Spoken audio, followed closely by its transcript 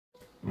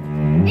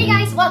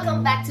guys!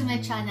 Welcome back to my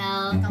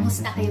channel.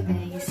 Kamusta kayo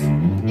guys?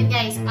 And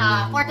guys,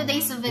 for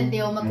today's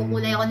video,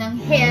 magkukulay ako ng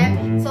hair.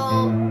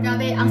 So,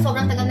 grabe, ang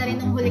sobrang tagal na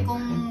rin nung huli kong,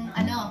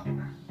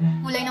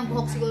 kulay ng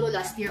buhok siguro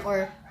last year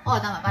or,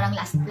 tama, parang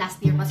last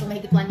year pa. So,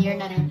 mahigit 1 year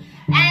na rin.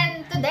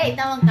 And today,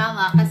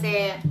 tamang-tama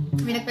kasi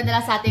may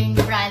nagpadala sa ating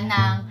brand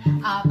ng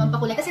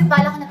pampakulay. Kasi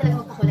bala ko na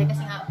talaga magpakulay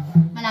kasi nga,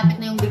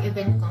 malapit na yung big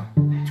event ko.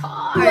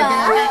 Char!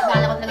 Wow.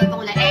 Bala ko talaga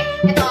magpakulay.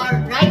 Ito,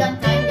 right on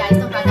time guys,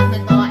 itong product na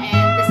to.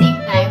 And at the same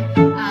time,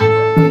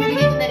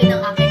 bibigay ko na rin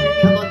ang aking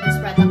review about this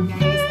product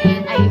guys.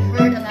 And I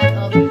heard a lot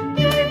of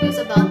reviews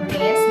about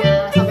this na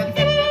sobrang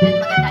effective and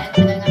maganda at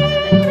maganda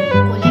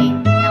yung kulay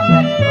ng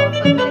brand na to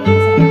pag nilagay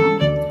sa hair.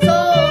 So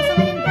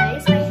ngayon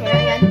guys, my hair,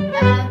 ayan,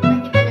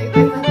 makikita nyo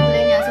yung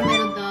kulay niya. So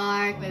meron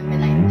dark, may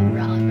light na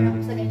brown, pero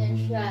sa ganyan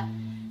siya.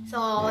 So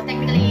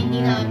technically, hindi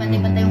na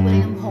bantay-bantay yung kulay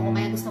ng buhok ko,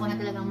 kaya gusto ko na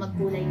talagang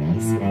magkulay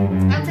guys.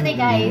 And today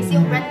guys,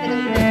 yung brand na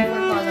gagawin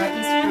for color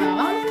is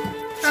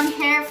from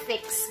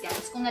HairFix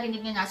guys, kung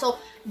narinig nyo na. So,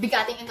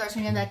 bigating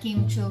endorsement nyo na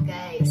Kim Chu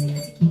guys. Yan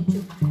si Kim Chu.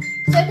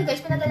 So, ito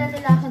guys, pinadala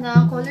nila ako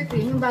ng color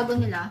cream, yung bago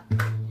nila.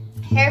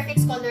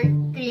 HairFix color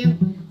cream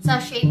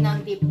sa shade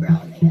ng deep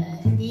brown.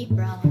 Ayan, deep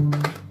brown.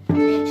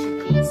 Ayan siya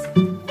guys.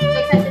 So,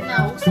 excited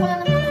na ako. Gusto ko lang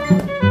naman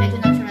medyo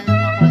natural ng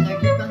mga color.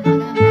 Deep brown na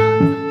lang brown.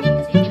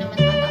 Kasi hindi naman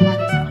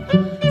tatagay sa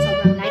mga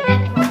sobrang light.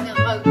 And I hope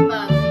na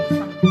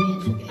ayan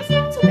siya guys.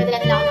 So, pinadala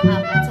nila ako ng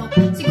apat. So,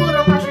 siguro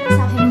kasya na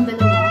sa akin yung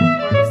dalawa.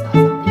 Or isa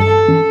something like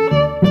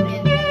that.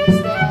 Ayan guys.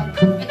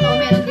 Then, ito,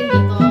 meron din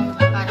dito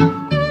parang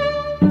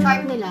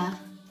chart nila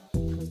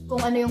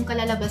kung ano yung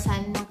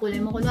kalalabasan ng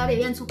kulay mo. Kunwari,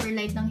 yan, super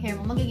light ng hair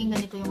mo, magiging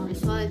ganito yung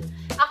result.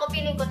 Ako,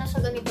 feeling ko na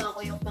sa ganito ako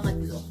yung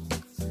pangatlo.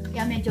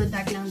 Kaya medyo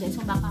dark lang din.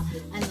 So, baka,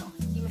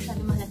 hindi masyado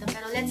mahalata.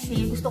 Pero let's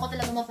see, gusto ko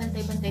talaga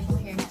mapantay-bantay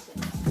yung hair natin.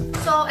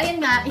 So, ayun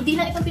nga, hindi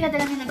lang itong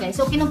pinadala nila guys.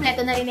 So,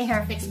 kinumpleto na rin ni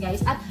HairFix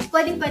guys. At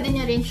pwede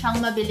nyo rin siyang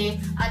mabili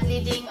at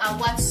leading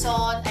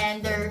Watson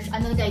and their,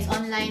 guys,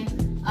 online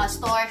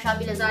store,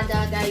 Shopee,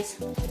 Lazada guys.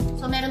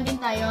 So, meron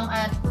din tayong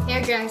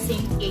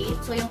hairdressing kit.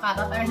 So, yung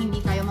kapa para hindi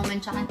tayo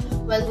mamantsahan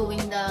while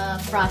doing the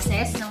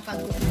process ng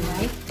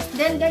pagkukulay.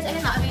 Then, guys,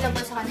 ayun na,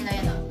 available sa kanila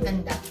yan.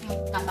 Ganda,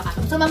 yung kapa-kapa.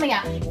 So,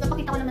 mamaya,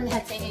 ipapakita ko naman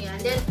lahat sa inyo yan.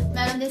 Then,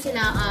 meron din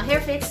sila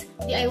HairFix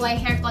DIY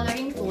hair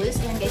coloring tools.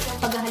 Ayan guys, yung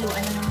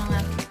paghahaluan ng mga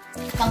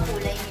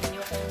pangkulay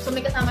ninyo. So,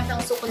 may kasama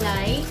siyang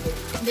sukulay.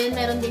 Then,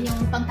 meron din yung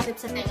pangtakip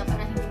sa tenga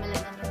para hindi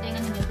malaman yung tenga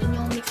ninyo. Then,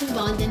 yung mixing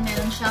bowl. Then,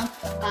 meron siyang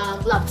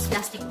gloves,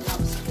 plastic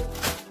gloves.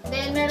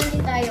 Then, meron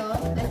din tayo,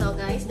 ito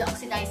guys, the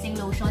oxidizing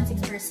lotion,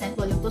 6%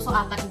 volume 2. So,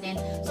 4 din.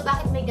 So,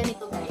 bakit may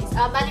ganito guys?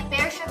 Bali,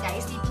 pair siya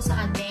guys dito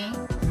sa ating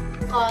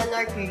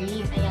color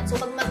cream. Ayan. So,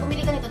 pag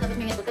pumili ka nito, dapat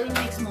may ganito. Gawin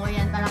mix mo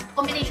yan. Para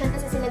combination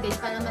kasi sila guys,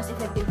 para mas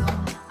effective yung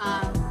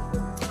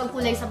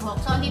pagkulay sa buhok.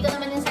 So, dito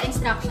naman yun sa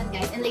instruction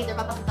guys. And later,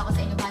 papakita ko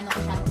sa inyo paano ko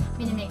siya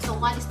minimix. So,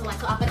 1:1. So,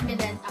 4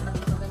 din, 4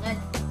 dito. Ganyan.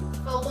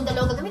 So, kung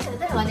dalawa gagamit ka na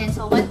dalawa din.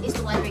 So,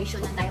 1:1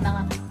 ratio lang tayo.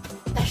 Mga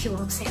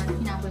cashews. Ayan.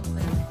 Hinabot ko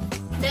lang.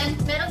 Then,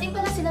 meron din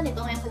pala sila nito.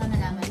 Ngayon ko lang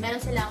nalaman.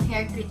 Meron silang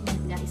hair treatment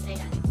guys.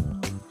 Ayan.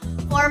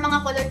 For mga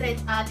color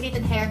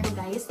treated hair to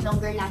guys.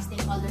 Longer lasting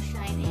color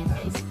shine. Ayan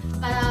guys.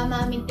 Para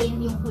ma-maintain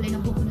yung kulay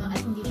ng buhok nyo at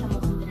hindi siya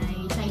mukhang dry.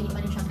 Shiny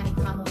pa rin siya kahit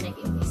mamulay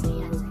kayo guys.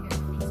 Ayan sa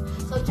HairFix.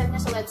 So, check na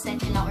sa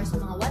website nila or sa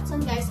mga Watson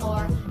guys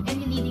or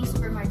any leading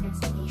supermarkets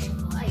sa nation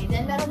mo. Ay,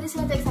 then meron din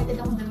sila excited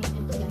akong gamitin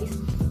ito guys.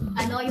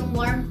 Yung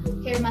warm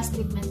hair mask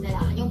treatment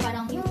nila. Yung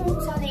parang, yung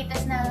sa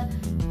latest na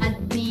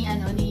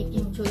ni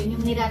Kim Chu, yung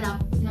nirarap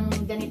ng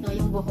ganito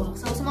yung buhok.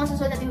 So, sa mga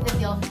susunod natin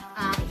video,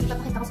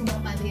 ipapakita ko sa inyo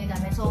kung paano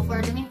ginagamit. So, for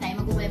the meantime,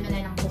 mag-uway mo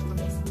na ng buhok ko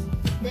guys.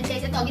 Then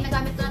guys, ito,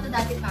 ginagamit ko na ito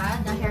dati pa,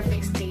 the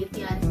HairFix spray.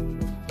 Yan,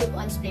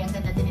 tip-on spray. Ang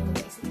ganda din ito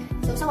guys.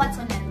 So, sa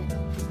Watson meron ito.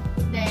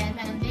 Then,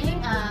 meron din,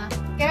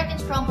 Keratin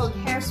Stronghold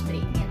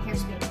Hairspray. Yan,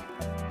 hairspray.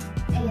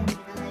 Ayan,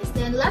 guys.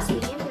 Then, lastly,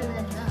 ito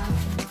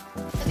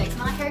guys,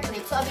 mga hair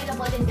clips. So,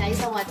 available din guys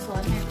sa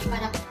Watson.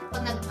 Para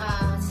pag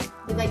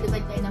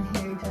nag-divide kayo ng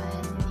hair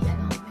dyan, hindi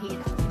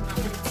mahirap. Mga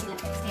clips sila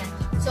guys. Ayan.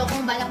 So,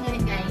 kung balak nyo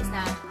rin guys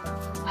na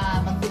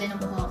magkulay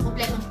ng buhok,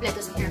 kompleto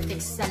sa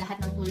HairFix sa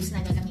lahat ng tools na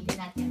gagamitin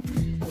natin.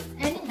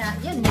 And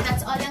yun,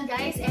 that's all lang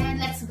guys.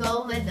 And let's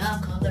go with the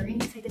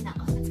coloring. Excited na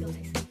ako. Let's go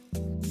guys.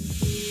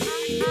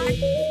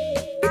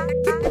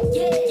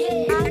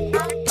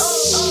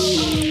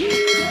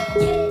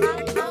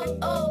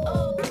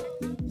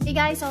 Okay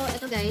guys, so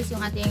ito guys,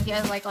 yung ating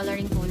DIY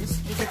coloring tools.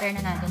 I-prepare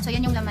na natin. So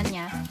yan yung laman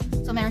niya.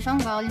 So meron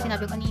siyang bowl, yung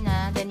sinabi ko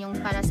kanina. Then yung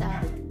para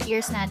sa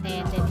ears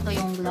natin. Then ito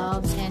yung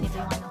gloves. And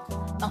ito yung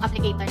pang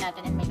applicator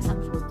natin. And may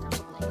kasama yung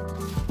supply.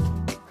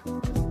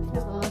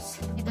 Tapos,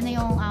 ito na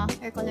yung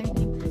hair coloring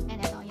cream. And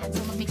ito, yan.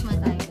 So mag-mix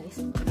muna tayo guys.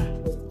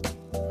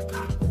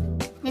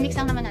 May mix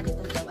lang naman natin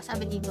ito.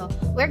 Sabi dito,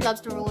 wear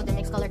gloves to roll the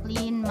mix color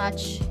clean,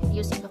 match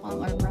using the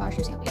comb or brush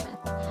using a paper.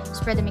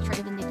 Spread the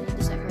mixture din dito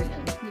sa area.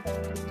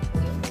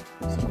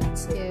 So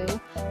let's go.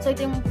 So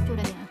ito yung tsura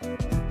niya.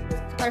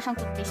 So parang siyang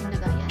toothpaste yung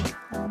lagayan.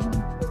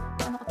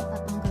 Paano ko ito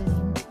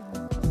tatanggalin?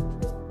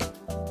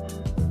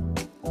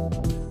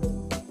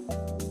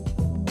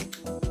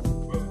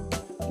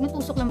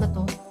 Inutusok lang ba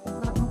ito?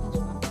 Bakit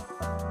inutusok lang?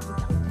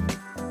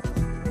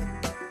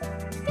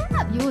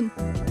 Yun.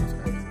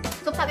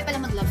 So, sabi pala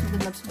mag-gloves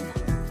muna.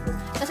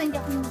 Kasi hindi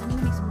ako yung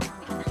may sumula.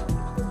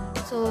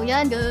 So,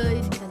 yan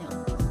guys. Kita nyo.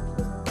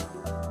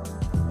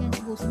 Yan,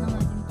 ubusin na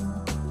natin ito.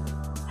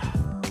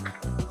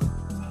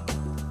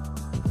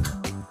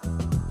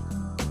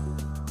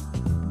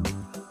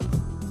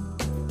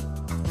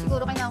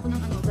 Siguro kailangan ko ng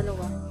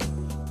dalawa.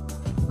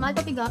 Mahal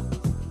pa piga.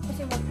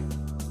 Kasi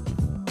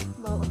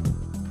bawa.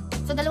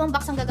 So, dalawang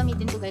box ang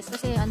gagamitin ko guys.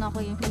 Kasi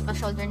ako yung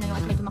nagpa-shoulder na yung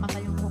at medyo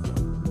makapal yung buhok.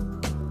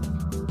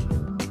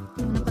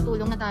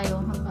 Nagpatulong na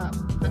tayo.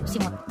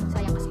 Simot.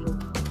 Sayang kasi.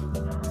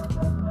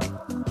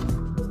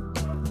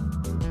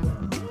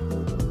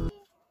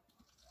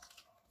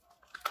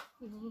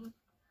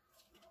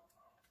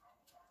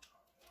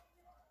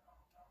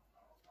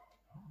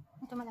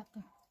 Ito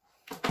malapit.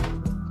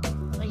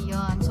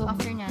 Ayan. So,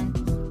 after nyan,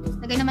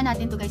 lagay naman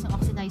natin to guys yung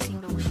oxidizing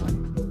lotion.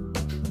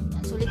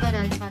 Ayan. So,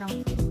 literal,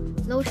 parang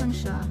lotion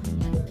siya.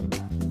 Ayan.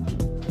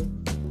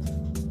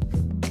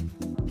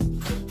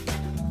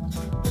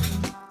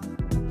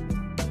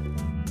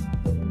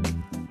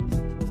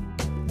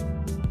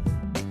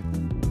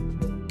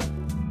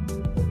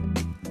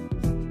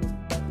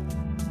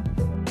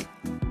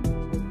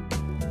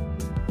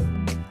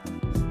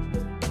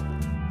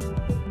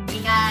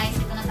 Guys,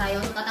 ito na tayo.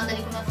 So,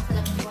 tatanggalin ko na ito sa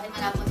labas ko. Ay,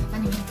 malapot yung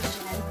kanina ko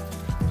siya.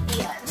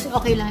 Ayan. So,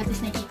 okay lang. At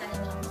least nakikita na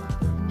ito.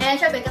 And,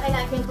 syempre,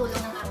 kakailangan ko yung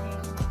tulong ng aking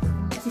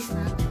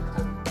assistant.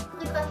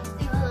 Diba?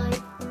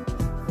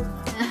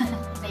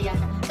 Naiya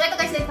siya. So, ito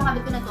guys,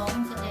 nakabit ko na ito.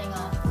 Yung sa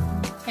tenga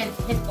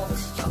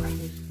headphones.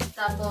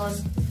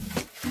 Tapos,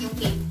 yung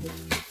cape.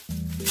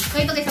 So,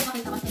 ito guys,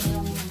 napakita ko sa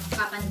yung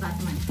Kapan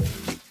Batman.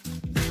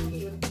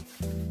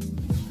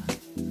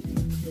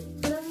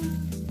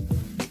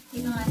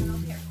 Ito nga yung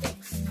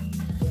HairFix.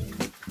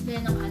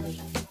 Then, ang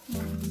siya.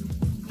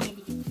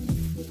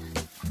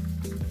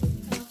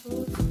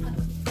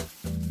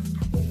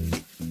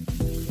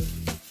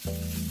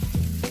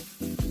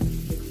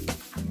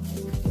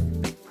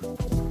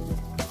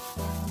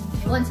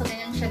 Yun, so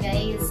ganyan siya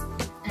guys.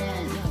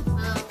 And yun.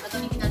 Ito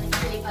yung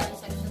pinag-play para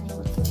i-section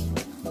yun.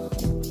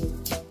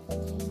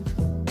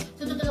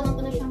 So, tutulungan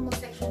ko na siyang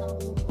mag-section ng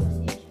buko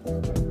kasi siya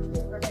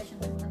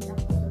professional na lang.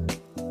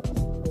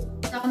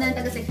 So, ako na lang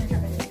taga-section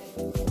siya kasi.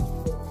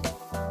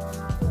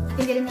 At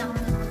hindi rin niya ako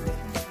na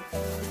mag-section.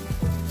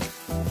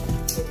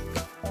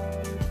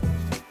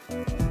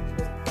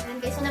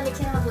 And guys, so na-mix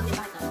na mabuti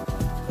pa ito.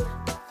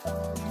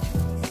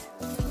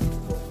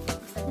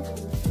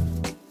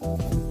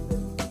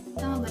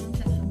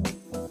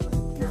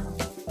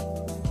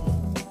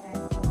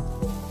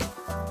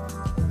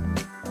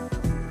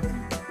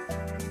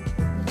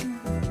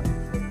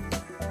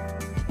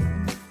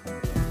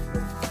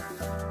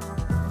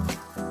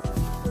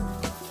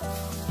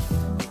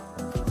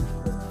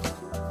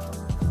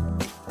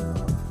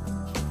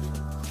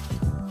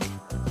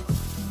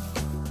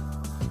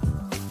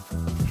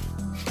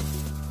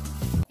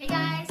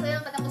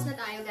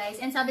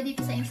 And sabi dito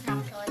sa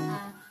instruction,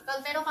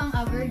 pag meron kang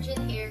virgin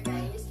hair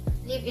guys,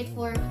 leave it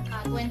for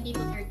 20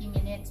 to 30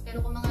 minutes. Pero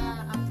kung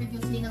mga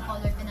previously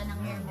nag-color ka na ng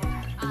hair mo,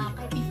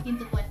 kahit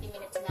 15 to 20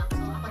 minutes lang.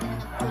 So ako na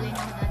nag-kulay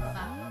na dati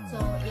pa. So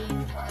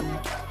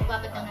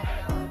babad lang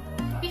natin ng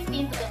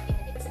 15 to 20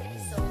 minutes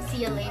guys. So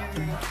see you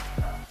later.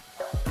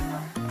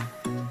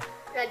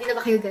 Ready na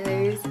ba kayo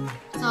guys?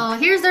 So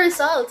here's the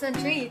results in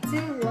 3,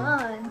 2,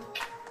 1.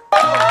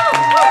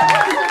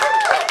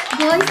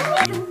 Guys,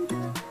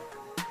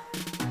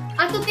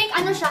 to think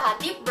siya,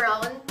 deep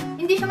brown.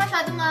 Hindi siya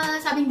masyadong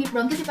masabing deep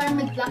brown kasi parang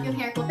nag-black yung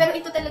hair ko. Pero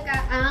ito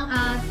talaga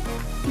ang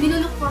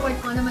nilulook forward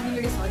ko na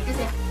maging result.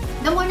 Kasi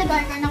the more na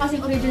darker na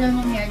kasing original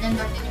mong hair, then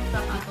darker yung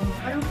pagkato mo.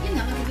 Parang yun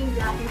nga, magiging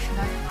blackish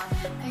dark pa.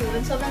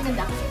 Ayun, sobrang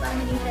ganda kasi parang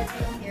naging healthy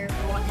yung hair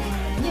ko.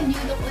 And yun,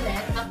 nilulook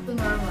ulit, up to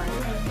normal.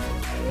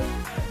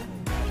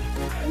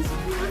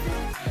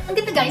 Ang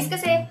ganda guys,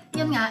 kasi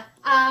yun nga,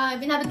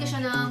 binabit ko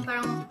siya ng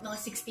parang mga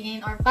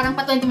 16 or parang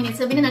pa 20 minutes.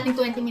 Sabihin na natin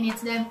 20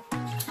 minutes. Then,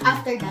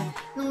 after that,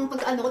 nung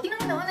pag-ano ko, tingnan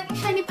mo naman, naging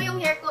shiny pa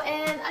yung hair ko.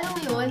 And alam mo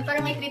yun,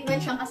 parang may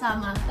treatment siyang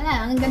kasama. Wala,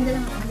 ang ganda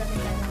lang.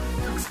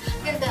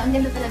 Ang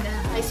ganda talaga.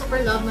 I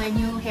super love my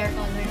new hair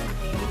color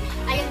today.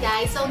 Ayun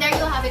guys, so there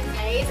you have it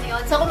guys.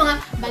 Ayun, so kung mga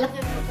balak na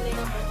tuloy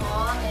ng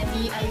buhok,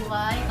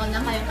 DIY, ikaw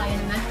lang kaya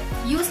naman.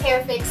 Use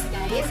HairFix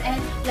guys.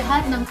 And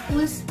lahat ng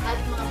tools at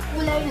mga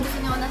kulay na gusto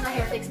nyo nasa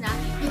HairFix na,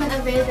 you can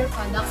avail their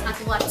products at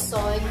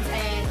Watsons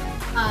and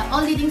all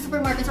leading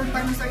supermarkets or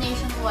department store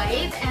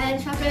nationwide. And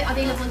syempre,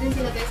 available din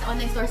sila guys sa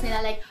online stores nila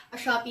like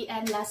Shopee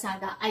and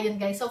Lazada. Ayun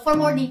guys. So for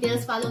more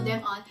details, follow them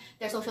on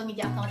their social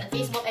media account at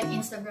Facebook and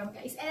Instagram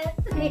guys. And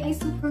today, I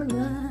super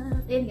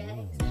love it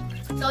guys.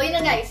 So yun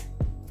na guys.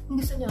 Kung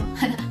gusto nyo,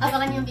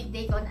 abangan yung big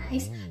day ko,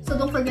 nice. So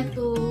don't forget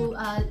to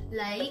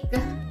like,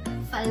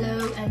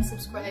 follow, and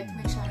subscribe to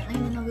my channel.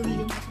 Ayun na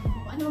nag-reading ko sa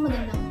mga ano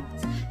magandang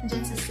mas.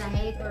 Diyan sa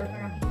site or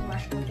parang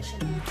i-wash ko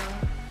siya dito.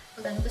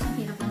 Pag ano, kasi ang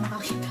hirap na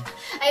makakita.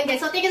 Ayun guys,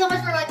 so thank you so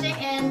much for watching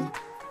and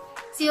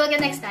see you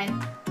again next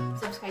time.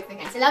 Subscribe na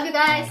guys. I love you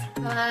guys.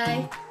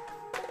 Bye!